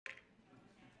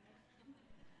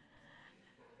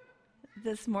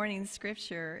This morning's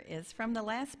scripture is from the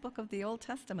last book of the Old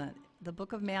Testament, the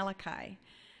book of Malachi.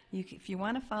 If you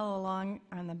want to follow along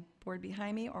on the board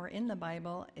behind me or in the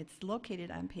Bible, it's located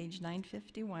on page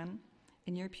 951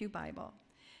 in your Pew Bible,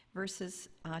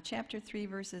 chapter 3,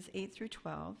 verses 8 through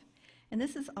 12. And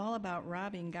this is all about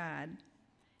robbing God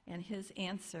and his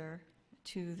answer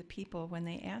to the people when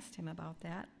they asked him about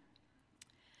that.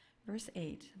 Verse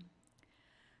 8,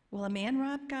 "Will a man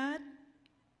rob God?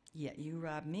 Yet you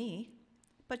rob me.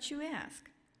 But you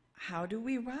ask, how do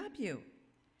we rob you?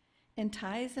 In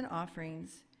tithes and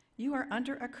offerings, you are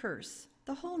under a curse,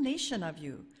 the whole nation of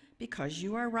you, because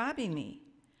you are robbing me.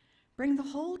 Bring the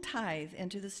whole tithe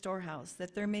into the storehouse,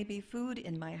 that there may be food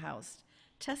in my house.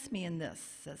 Test me in this,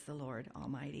 says the Lord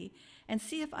Almighty, and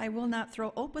see if I will not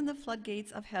throw open the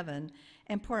floodgates of heaven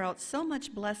and pour out so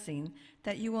much blessing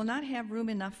that you will not have room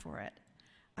enough for it.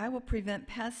 I will prevent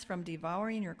pests from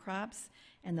devouring your crops,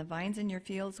 and the vines in your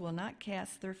fields will not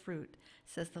cast their fruit,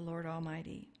 says the Lord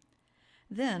Almighty.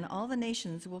 Then all the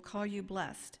nations will call you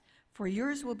blessed, for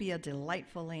yours will be a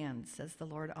delightful land, says the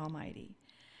Lord Almighty."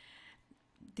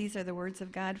 These are the words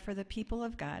of God for the people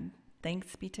of God.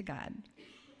 Thanks be to God.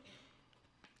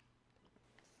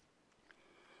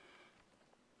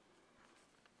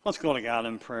 Let's go to God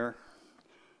in prayer.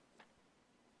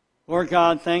 Lord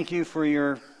God, thank you for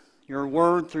your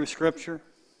word through Scripture.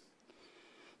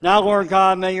 Now, Lord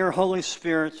God, may your Holy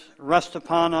Spirit rest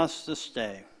upon us this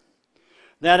day,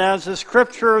 that as the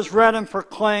Scripture is read and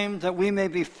proclaimed, that we may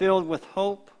be filled with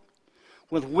hope,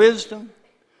 with wisdom,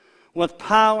 with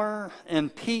power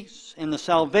and peace in the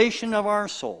salvation of our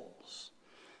souls.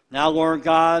 Now, Lord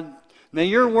God, may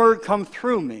your word come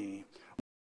through me.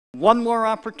 One more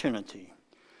opportunity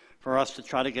for us to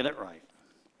try to get it right.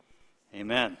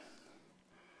 Amen.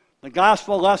 The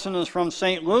gospel lesson is from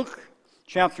St. Luke,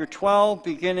 chapter 12,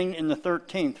 beginning in the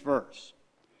 13th verse.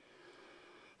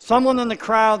 Someone in the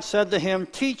crowd said to him,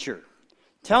 "Teacher,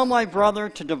 tell my brother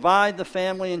to divide the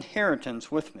family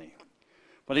inheritance with me."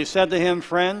 But he said to him,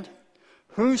 "Friend,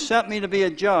 who set me to be a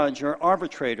judge or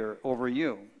arbitrator over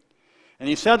you?" And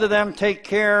he said to them, "Take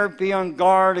care, be on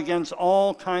guard against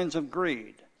all kinds of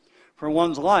greed, for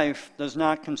one's life does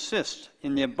not consist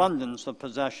in the abundance of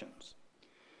possessions."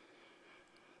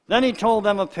 Then he told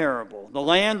them a parable. The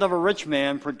land of a rich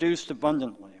man produced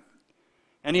abundantly.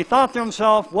 And he thought to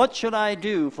himself, "What should I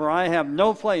do, for I have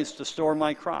no place to store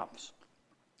my crops?"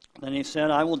 Then he said,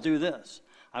 "I will do this.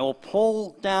 I will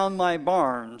pull down my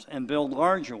barns and build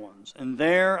larger ones, and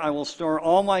there I will store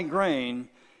all my grain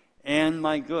and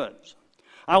my goods.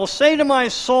 I will say to my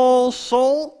soul,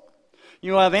 'Soul,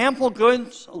 you have ample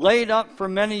goods laid up for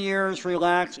many years.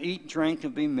 Relax, eat, drink,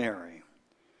 and be merry.'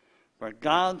 But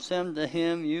God said to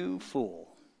him, 'You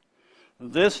fool,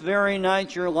 this very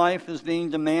night your life is being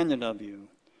demanded of you,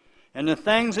 and the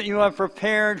things that you have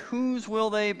prepared, whose will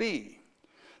they be?'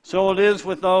 So it is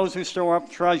with those who store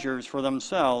up treasures for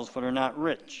themselves, but are not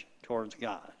rich towards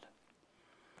God."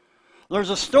 There's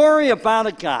a story about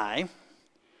a guy,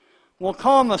 we'll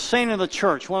call him a saint of the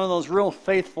church, one of those real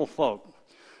faithful folk,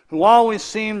 who always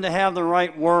seem to have the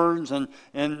right words and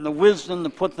the wisdom to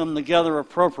put them together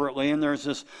appropriately. And there's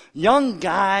this young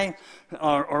guy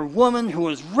or woman who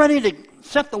is ready to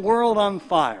set the world on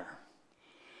fire.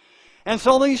 And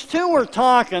so these two were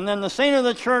talking, and the saint of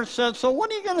the church said, "So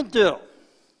what are you going to do?"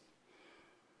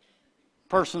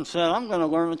 Person said, "I'm going to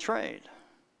learn a trade."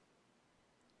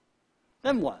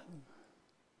 "Then what?"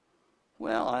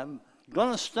 "Well, I'm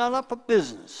going to start up a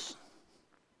business."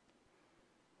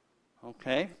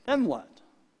 "Okay, then what?"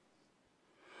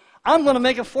 "I'm going to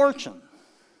make a fortune."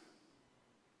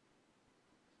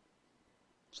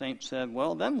 Saint said,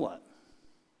 "Well, then what?"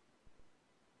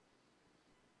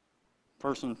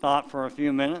 Person thought for a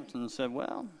few minutes and said,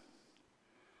 "Well,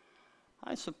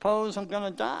 I suppose I'm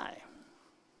going to die."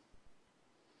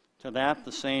 To that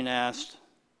the saint asked,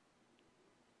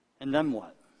 "And then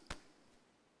what?"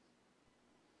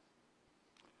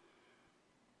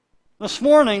 This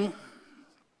morning,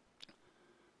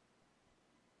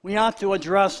 we ought to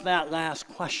address that last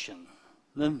question,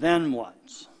 the then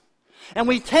what's. And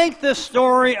we take this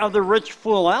story of the rich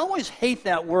fool. I always hate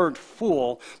that word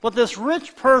fool, but this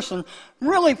rich person,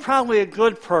 really probably a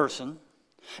good person.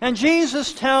 And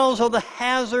Jesus tells of the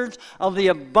hazards of the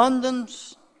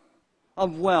abundance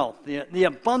of wealth, the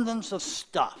abundance of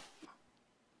stuff.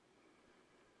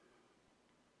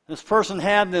 This person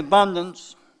had the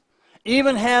abundance,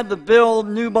 even had to build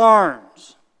new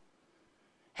barns.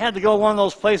 Had to go one of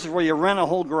those places where you rent a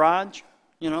whole garage,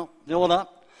 fill it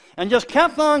up. And just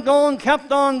kept on going,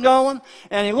 kept on going.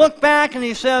 And he looked back and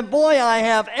he said, boy, I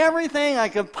have everything I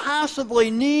could possibly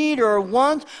need or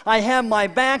want. I have my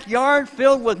backyard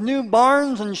filled with new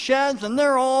barns and sheds, and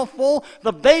they're all full.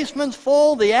 The basement's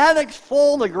full, the attic's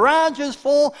full, the garage is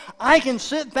full. I can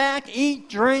sit back, eat,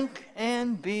 drink,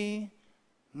 and be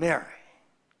merry.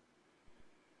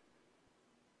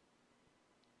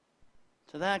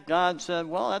 To that, God said,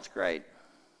 well, that's great.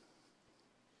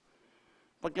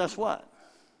 But guess what?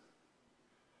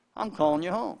 I'm calling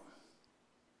you home.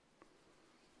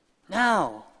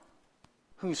 Now,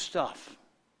 whose stuff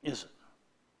is it?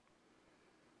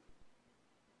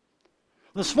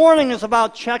 This morning is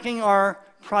about checking our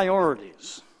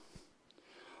priorities.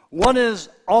 What is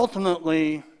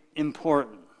ultimately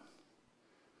important?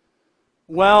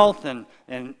 Wealth and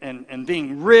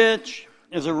being rich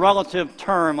is a relative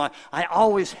term. I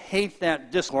always hate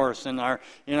that discourse in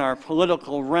our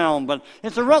political realm, but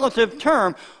it's a relative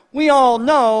term. We all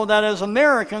know that as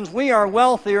Americans, we are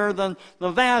wealthier than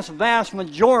the vast, vast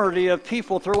majority of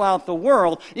people throughout the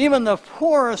world. Even the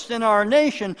poorest in our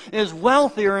nation is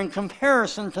wealthier in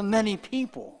comparison to many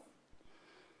people.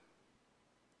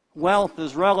 Wealth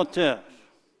is relative.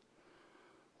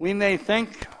 We may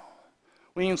think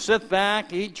we can sit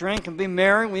back, eat, drink, and be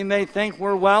merry. We may think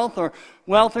we're wealthier.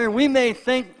 We may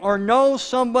think or know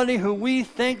somebody who we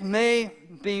think may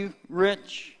be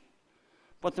rich.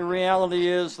 But the reality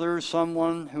is there's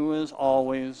someone who is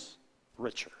always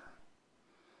richer.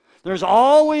 There's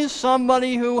always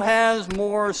somebody who has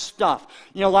more stuff.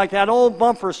 You know, like that old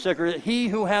bumper sticker, he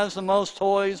who has the most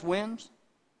toys wins.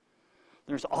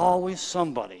 There's always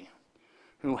somebody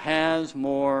who has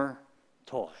more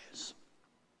toys.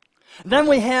 Then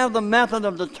we have the method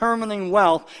of determining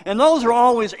wealth, and those are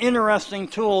always interesting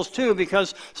tools too,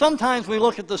 because sometimes we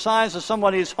look at the size of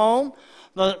somebody's home,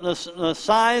 the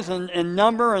size and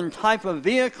number and type of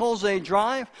vehicles they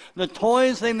drive, the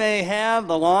toys they may have,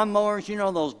 the lawnmowers, you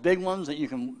know, those big ones that you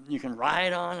can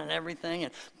ride on and everything,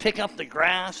 and pick up the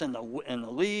grass and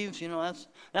the leaves, you know,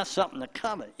 that's something to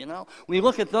covet, you know. We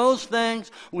look at those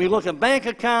things, we look at bank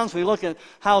accounts, we look at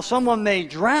how someone may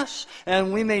dress,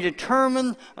 and we may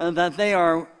determine that they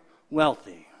are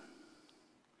wealthy.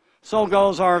 So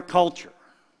goes our culture.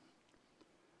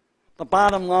 The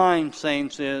bottom line,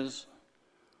 saints, is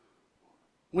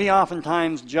we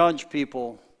oftentimes judge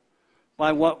people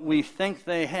by what we think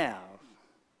they have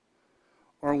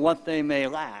or what they may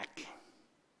lack.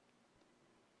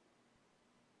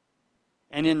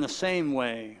 And in the same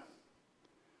way,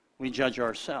 we judge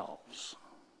ourselves.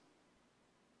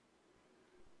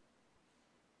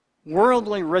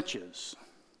 Worldly riches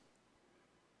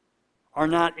are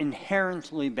not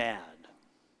inherently bad.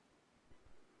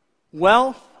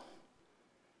 Wealth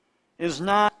is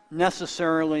not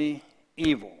necessarily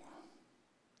evil.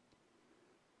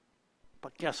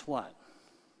 But guess what?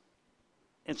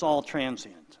 It's all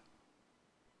transient.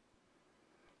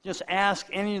 Just ask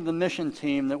any of the mission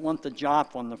team that went to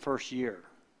Joplin the first year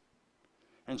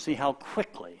and see how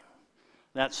quickly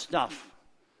that stuff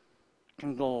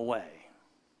can go away.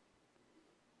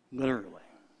 Literally.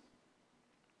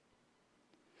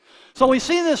 So we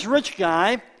see this rich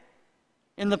guy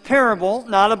in the parable,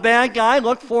 not a bad guy,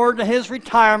 look forward to his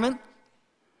retirement,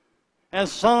 as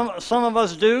some of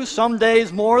us do, some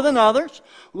days more than others,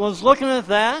 was looking at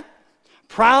that,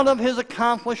 proud of his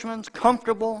accomplishments,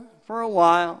 comfortable for a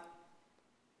while.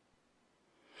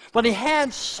 But he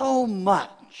had so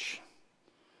much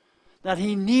that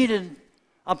he needed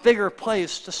a bigger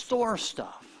place to store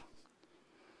stuff.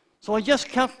 So he just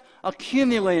kept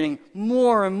accumulating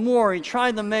more and more. He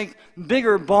tried to make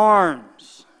bigger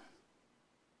barns.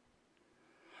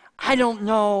 I don't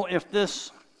know if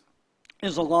this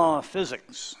is a law of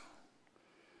physics.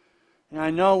 And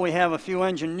I know we have a few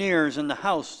engineers in the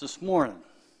house this morning.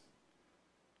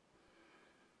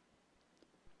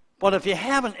 But if you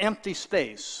have an empty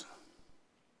space,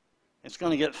 it's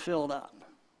going to get filled up.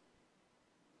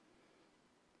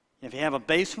 If you have a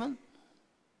basement,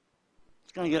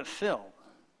 it's going to get filled.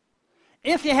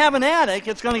 If you have an attic,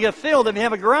 it's going to get filled. If you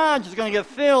have a garage, it's going to get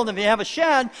filled. If you have a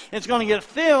shed, it's going to get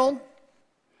filled.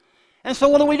 And so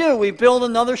what do? We build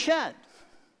another shed.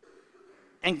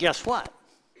 And guess what?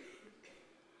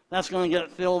 That's going to get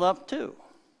filled up too.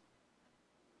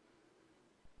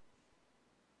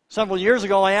 Several years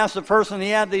ago, I asked a person, he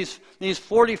had these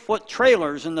 40-foot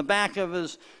trailers in the back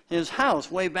of his house,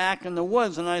 way back in the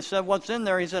woods, and I said, what's in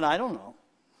there? He said, I don't know.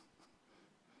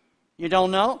 You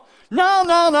don't know? No,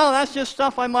 that's just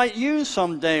stuff I might use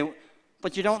someday.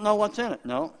 But you don't know what's in it?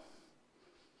 No.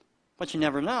 But you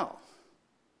never know.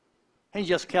 He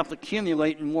just kept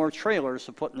accumulating more trailers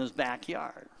to put in his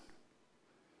backyard.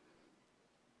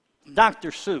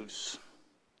 Dr. Seuss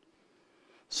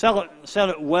said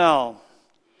it well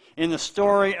in the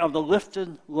story of the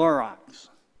lifted Lorax.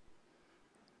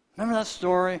 Remember that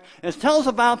story? It tells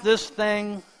about this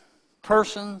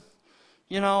person,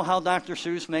 you know how Dr.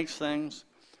 Seuss makes things,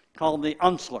 called the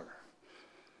Unzler.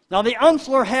 Now the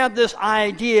Unzler had this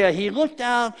idea. He looked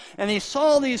out and he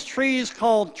saw these trees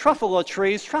called truffula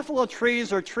trees. Truffula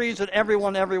trees are trees that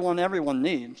everyone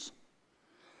needs.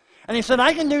 And he said,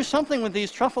 I can do something with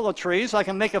these truffula trees. I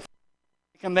can make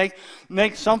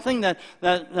make something that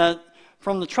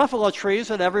from the truffula trees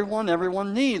that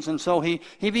everyone needs. And so he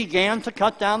began to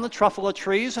cut down the truffula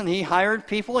trees, and he hired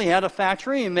people. He had a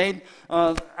factory. He made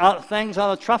things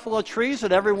out of truffula trees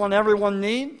that everyone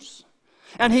needs.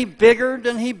 And he biggered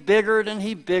and he biggered and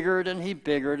he biggered and he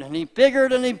biggered and he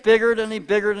biggered and he biggered and he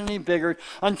biggered and he biggered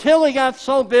until he got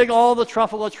so big all the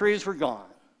truffula trees were gone.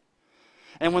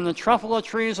 And when the truffula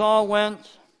trees all went,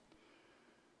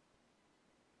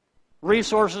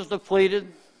 resources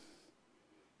depleted,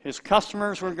 his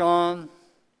customers were gone,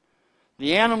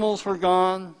 the animals were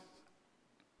gone,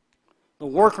 the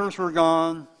workers were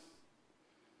gone,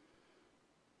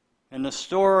 and the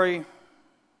story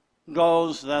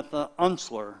goes that the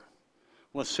Unzler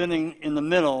was sitting in the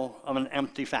middle of an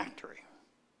empty factory.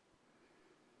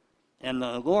 And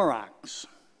the Lorax,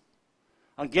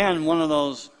 again, one of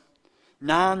those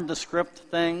nondescript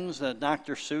things that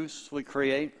Dr. Seuss would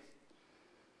create,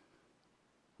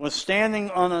 was standing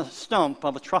on a stump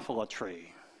of a truffula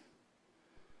tree,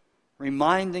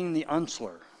 reminding the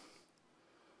Unzler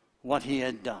what he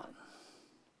had done.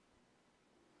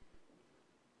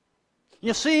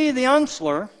 You see, the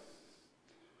Unzler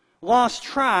lost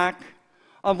track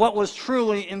of what was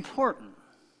truly important.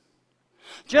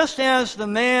 Just as the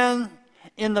man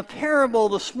in the parable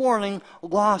this morning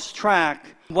lost track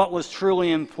of what was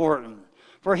truly important.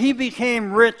 For he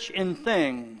became rich in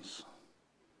things,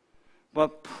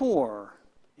 but poor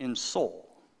in soul.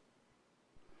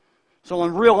 So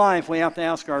in real life, we have to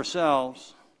ask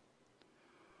ourselves,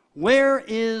 where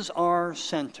is our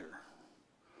center?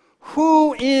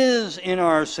 Who is in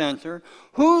our center?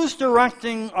 Who's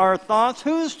directing our thoughts?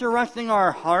 Who's directing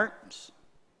our hearts?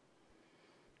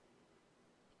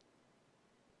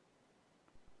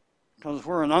 Because if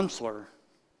we're an Unzler,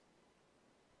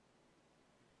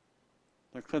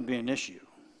 there could be an issue.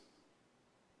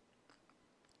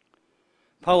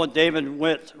 Poet David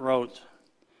Witt wrote,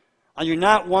 I do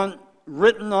not want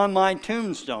written on my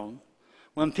tombstone,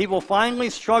 when people finally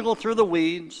struggle through the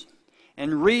weeds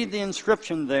and read the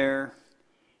inscription there,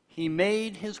 he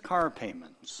made his car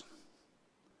payments.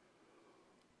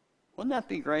 Wouldn't that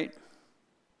be great?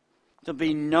 To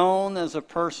be known as a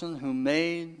person who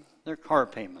made their car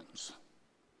payments.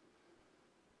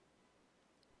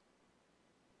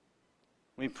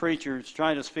 We preachers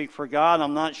try to speak for God.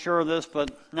 I'm not sure of this,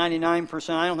 but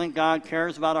 99%, I don't think God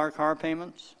cares about our car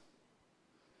payments.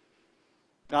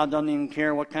 God doesn't even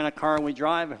care what kind of car we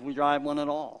drive, if we drive one at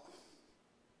all.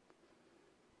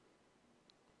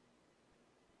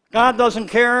 God doesn't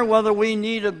care whether we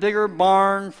need a bigger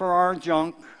barn for our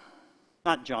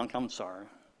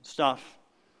stuff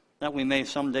that we may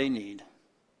someday need.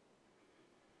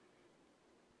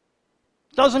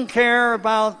 Doesn't care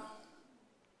about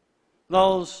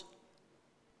those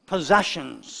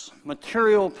possessions,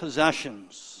 material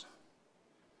possessions.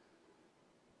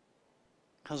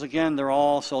 Because again, they're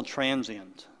all so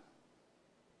transient.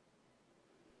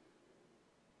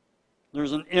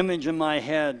 There's an image in my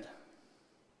head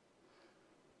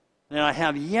that I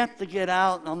have yet to get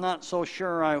out, and I'm not so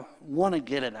sure I want to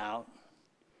get it out.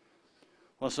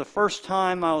 It was the first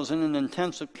time I was in an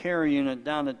intensive care unit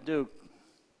down at Duke,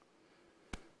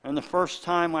 and the first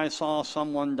time I saw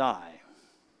someone die.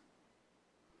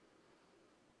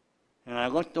 And I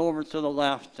looked over to the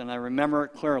left, and I remember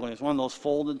it clearly. It's one of those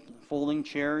folding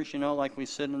chairs, you know, like we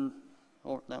sit in.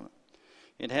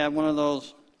 It had one of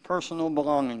those personal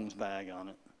belongings bag on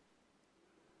it.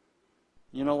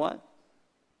 You know what?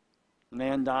 The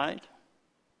man died.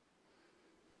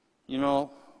 You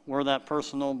know where that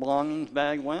personal belongings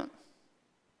bag went?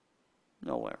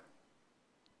 Nowhere.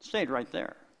 It stayed right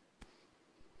there.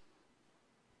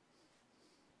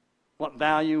 What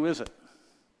value is it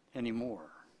anymore?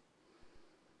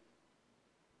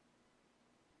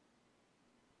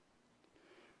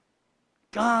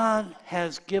 God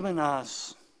has given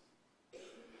us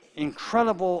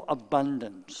incredible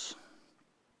abundance.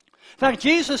 In fact,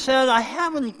 Jesus said, I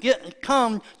haven't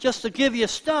come just to give you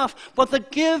stuff, but to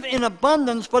give in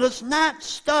abundance. But it's not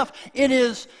stuff. It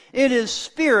is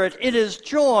spirit. It is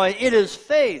joy. It is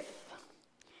faith.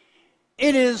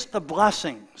 It is the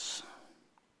blessings.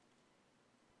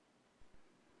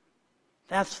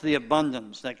 That's the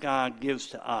abundance that God gives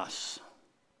to us.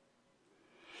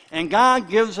 And God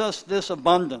gives us this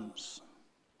abundance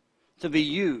to be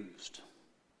used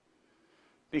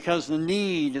because the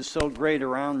need is so great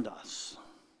around us.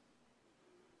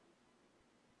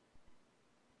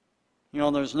 You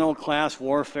know, there's no class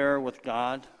warfare with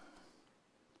God.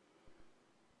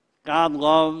 God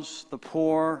loves the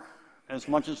poor as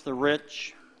much as the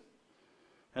rich,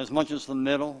 as much as the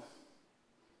middle,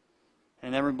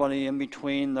 and everybody in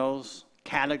between those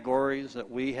categories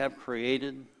that we have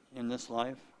created in this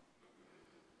life.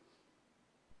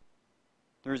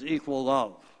 There's equal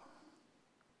love.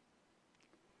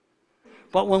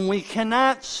 But when we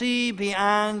cannot see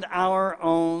beyond our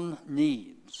own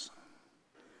needs,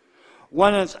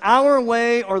 when it's our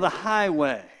way or the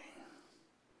highway,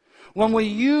 when we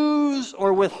use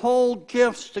or withhold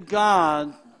gifts to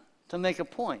God to make a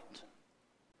point,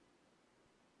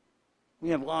 we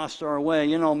have lost our way.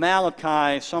 You know,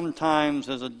 Malachi sometimes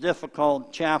is a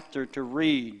difficult chapter to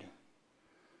read.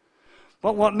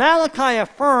 But what Malachi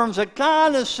affirms that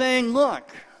God is saying, look,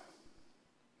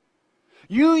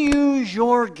 you use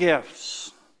your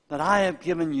gifts that I have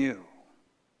given you,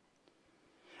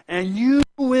 and you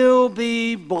will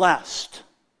be blessed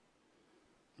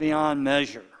beyond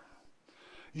measure.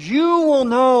 You will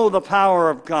know the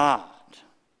power of God.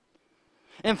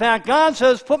 In fact, God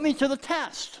says, put me to the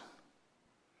test.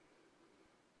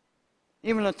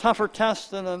 Even a tougher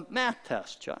test than a math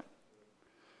test, John.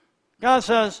 God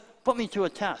says, put me to a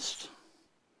test,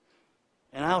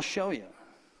 and I'll show you.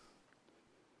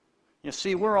 You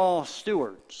see, we're all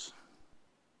stewards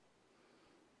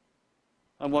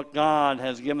of what God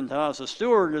has given to us. A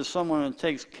steward is someone who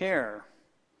takes care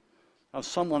of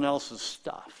someone else's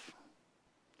stuff.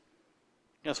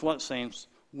 Guess what, saints?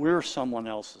 We're someone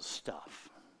else's stuff.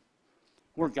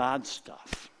 We're God's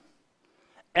stuff.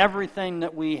 Everything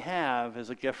that we have is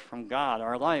a gift from God.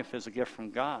 Our life is a gift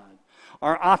from God.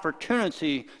 Our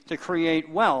opportunity to create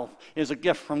wealth is a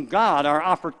gift from God. Our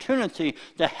opportunity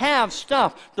to have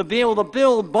stuff, to be able to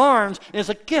build barns, is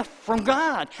a gift from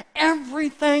God.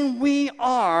 Everything we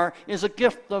are is a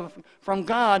gift from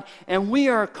God, and we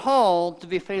are called to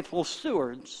be faithful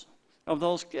stewards of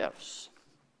those gifts.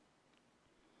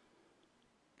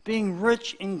 Being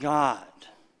rich in God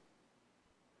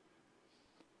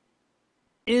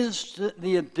is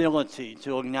the ability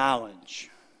to acknowledge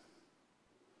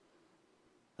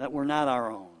that we're not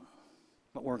our own,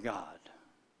 but we're God.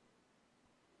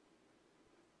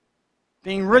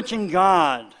 Being rich in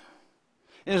God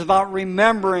is about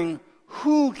remembering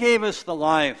who gave us the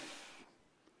life,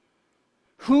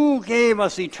 who gave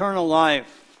us eternal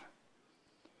life,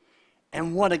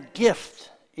 and what a gift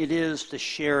it is to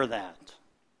share that.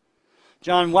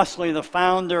 John Wesley, the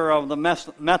founder of the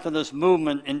Methodist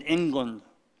movement in England,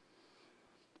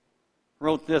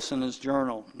 wrote this in his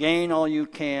journal: gain all you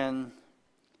can,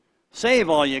 save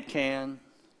all you can,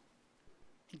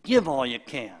 give all you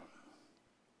can.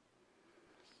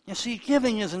 You see,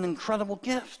 giving is an incredible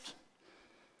gift.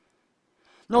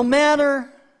 No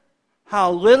matter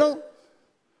how little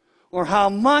or how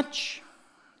much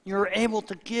you're able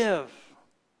to give,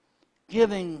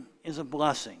 giving is a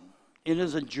blessing. It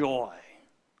is a joy.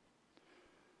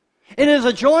 It is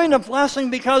a joy and a blessing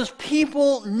because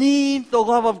people need the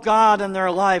love of God in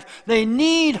their life. They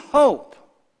need hope.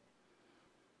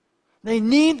 They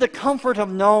need the comfort of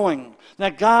knowing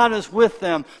that God is with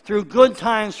them through good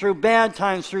times, through bad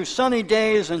times, through sunny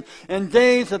days and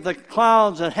days of the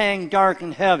clouds that hang dark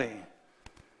and heavy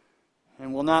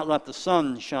and will not let the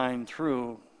sun shine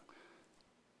through.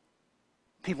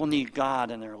 People need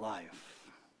God in their life.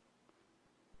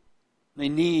 They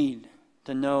need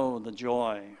to know the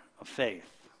joy of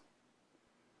faith.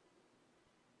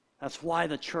 That's why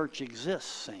the church exists,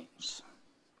 saints.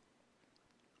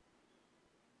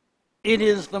 It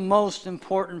is the most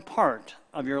important part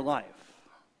of your life.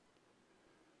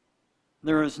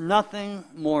 There is nothing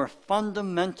more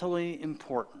fundamentally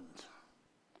important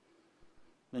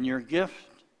than your gift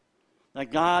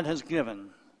that God has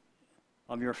given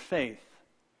of your faith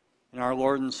in our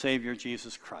Lord and Savior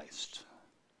Jesus Christ.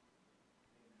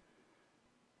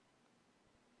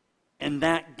 And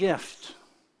that gift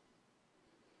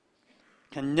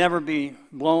can never be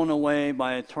blown away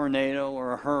by a tornado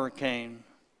or a hurricane,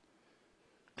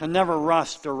 can never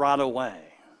rust or rot away.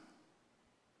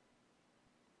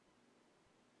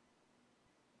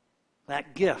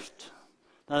 That gift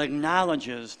that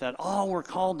acknowledges that all we're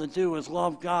called to do is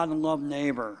love God and love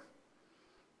neighbor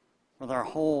with our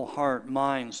whole heart,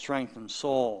 mind, strength, and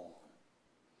soul.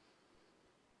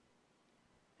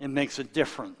 It makes a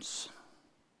difference.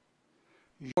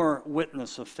 Your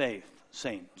witness of faith,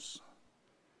 saints,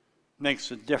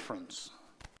 makes a difference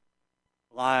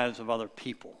in the lives of other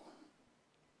people.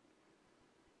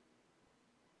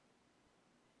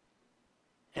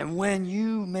 And when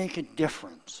you make a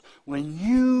difference, when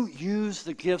you use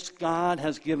the gifts God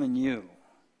has given you,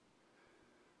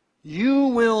 you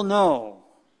will know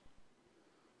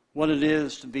what it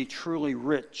is to be truly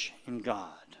rich in God.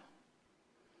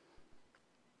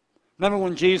 Remember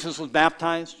when Jesus was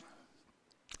baptized?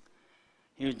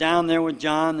 He was down there with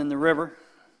John in the river.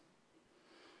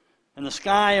 And the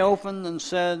sky opened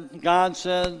and God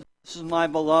said, "This is my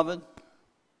beloved,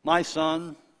 my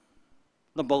son,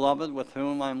 the beloved with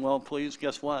whom I'm well pleased."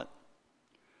 Guess what?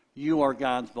 You are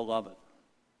God's beloved.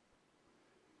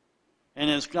 And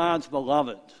as God's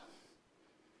beloved,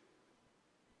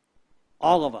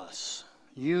 all of us,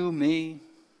 you, me,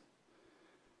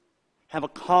 have a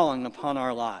calling upon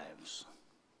our lives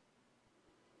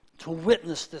to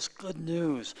witness this good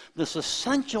news, this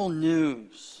essential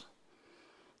news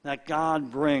that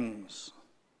God brings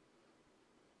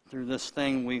through this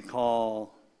thing we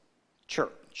call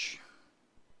church.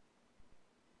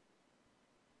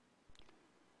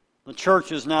 The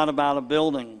church is not about a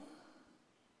building.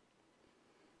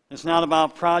 It's not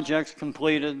about projects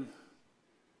completed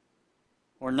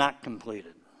or not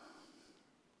completed.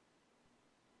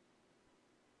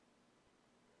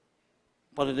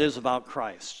 But it is about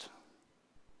Christ,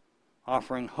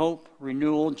 offering hope,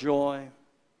 renewal, joy,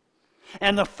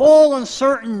 and the full and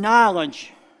certain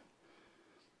knowledge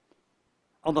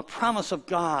of the promise of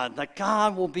God, that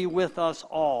God will be with us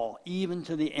all, even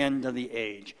to the end of the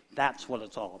age. That's what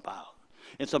it's all about.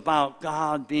 It's about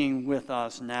God being with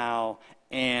us now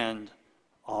and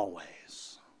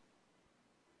always.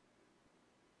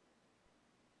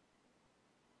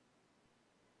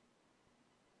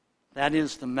 That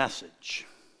is the message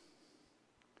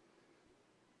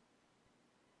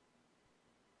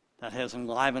that has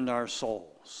enlivened our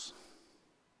souls.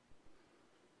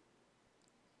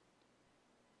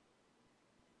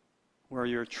 Where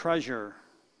your treasure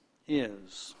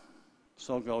is,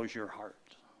 so goes your heart.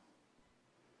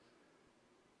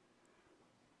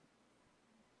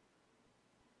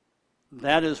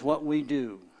 That is what we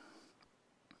do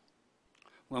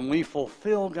when we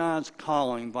fulfill God's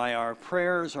calling by our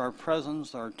prayers, our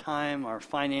presence, our time, our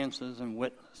finances, and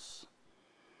witness.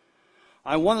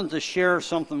 I wanted to share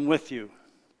something with you.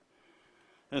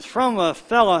 It's from a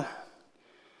fella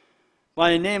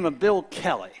by the name of Bill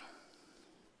Kelly.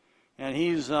 And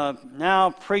he's now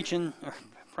preaching, or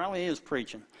probably is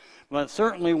preaching, but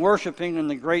certainly worshiping in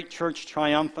the great church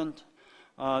triumphant.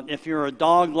 If you're a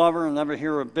dog lover and ever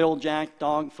hear of Bill Jack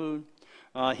dog food,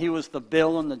 he was the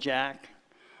Bill and the Jack.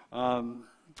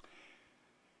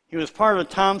 He was part of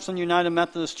Thompson United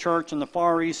Methodist Church on the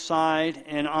Far East Side,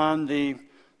 and on the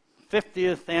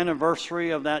 50th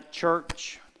anniversary of that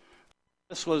church,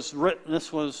 this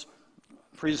was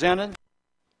presented.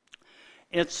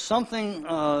 It's something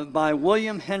by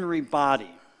William Henry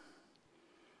Body.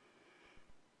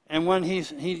 And when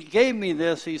he gave me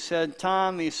this, he said,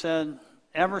 "Tom," he said,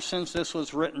 "ever since this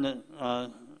was written,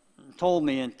 told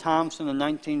me in Thompson in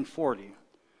 1940,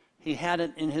 he had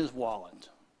it in his wallet.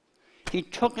 He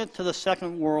took it to the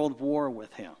Second World War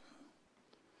with him.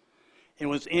 It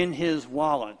was in his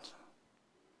wallet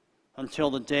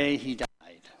until the day he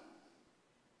died.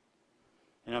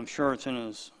 And I'm sure it's in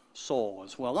his soul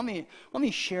as well." Let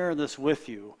me share this with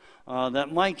you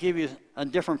that might give you a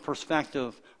different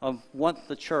perspective of what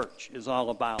the church is all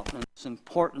about and the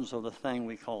importance of the thing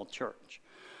we call church.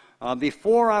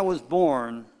 Before I was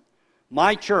born,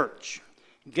 my church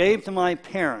gave to my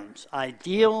parents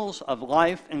ideals of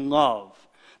life and love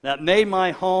that made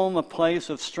my home a place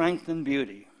of strength and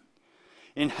beauty.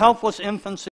 In helpless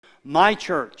infancy, my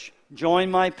church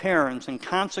joined my parents in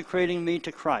consecrating me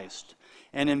to Christ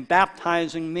and in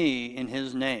baptizing me in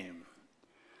his name.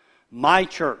 My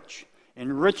church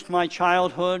enriched my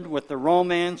childhood with the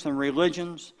romance and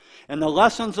religions and the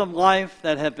lessons of life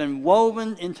that have been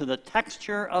woven into the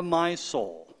texture of my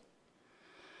soul.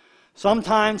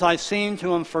 Sometimes I seem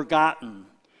to have forgotten,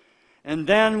 and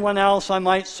then when else I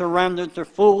might surrender to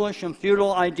foolish and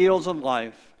futile ideals of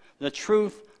life, the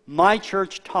truth my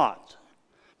church taught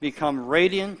become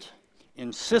radiant,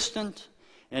 insistent,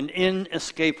 and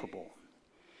inescapable.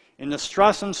 In the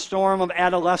stress and storm of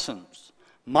adolescence,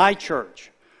 my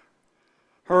church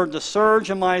heard the surge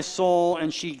of my soul,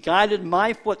 and she guided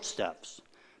my footsteps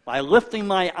by lifting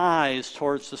my eyes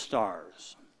towards the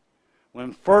stars.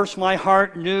 When first my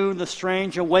heart knew the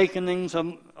strange awakenings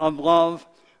of love,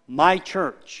 my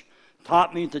church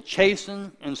taught me to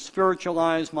chasten and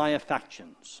spiritualize my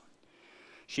affections.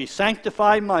 She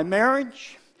sanctified my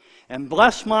marriage and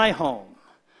blessed my home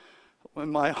when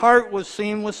my heart was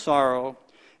seamed with sorrow,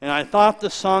 and I thought the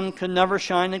sun could never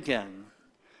shine again,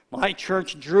 my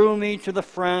church drew me to the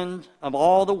friend of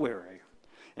all the weary,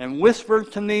 and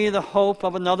whispered to me the hope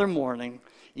of another morning,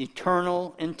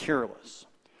 eternal and tearless.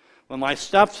 When my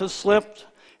steps have slipped,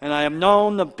 and I have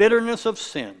known the bitterness of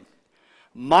sin,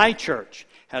 my church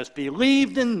has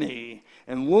believed in me,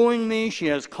 and wooing me, she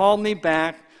has called me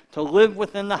back to live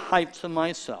within the heights of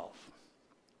myself.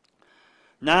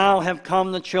 Now have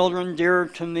come the children dearer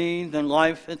to me than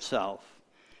life itself,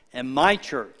 and my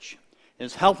church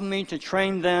is helping me to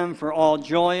train them for all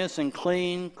joyous and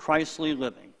clean, Christly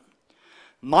living.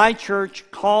 My church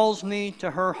calls me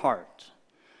to her heart.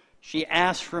 She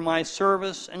asks for my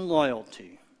service and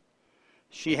loyalty.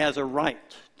 She has a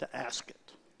right to ask it.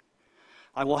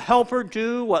 I will help her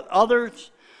do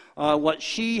what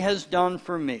she has done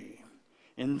for me.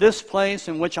 In this place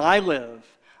in which I live,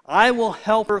 I will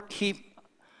help her keep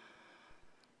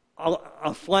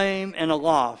aflame and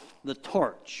aloft the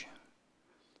torch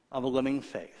of a living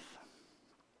faith.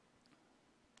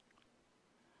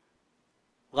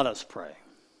 Let us pray.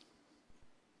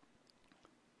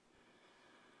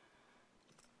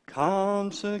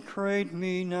 Consecrate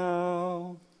me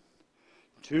now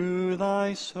to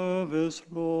thy service,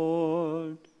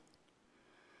 Lord,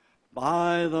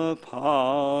 by the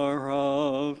power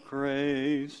of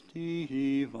grace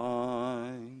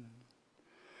divine.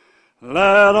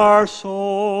 Let our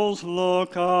souls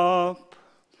look up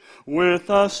with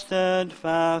a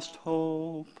steadfast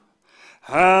hope,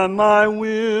 and my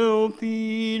will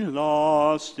be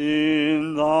lost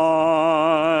in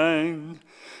thine.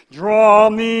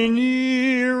 Draw me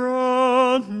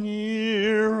nearer,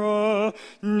 nearer,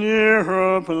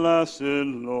 nearer, blessed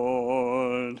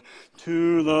Lord,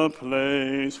 to the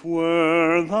place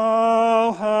where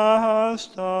thou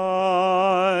hast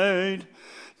died.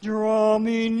 Draw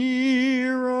me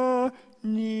nearer,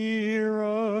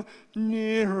 nearer,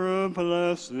 nearer,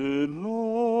 blessed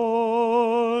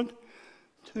Lord,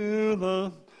 to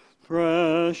the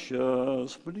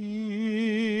precious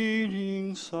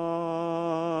bleeding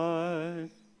side.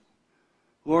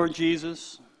 Lord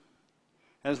Jesus,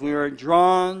 as we are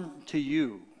drawn to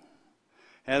you,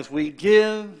 as we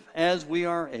give as we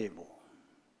are able,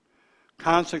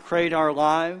 consecrate our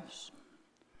lives,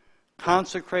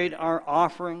 consecrate our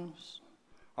offerings,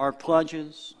 our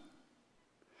pledges,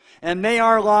 and may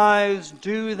our lives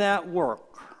do that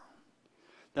work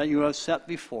that you have set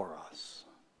before us.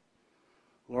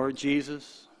 Lord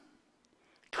Jesus,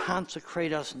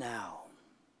 consecrate us now,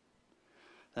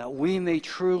 that we may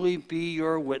truly be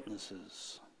your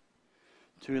witnesses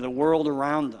to the world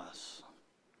around us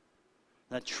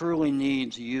that truly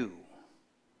needs you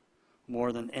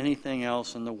more than anything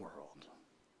else in the world.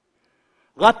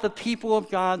 Let the people of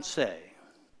God say,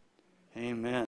 Amen.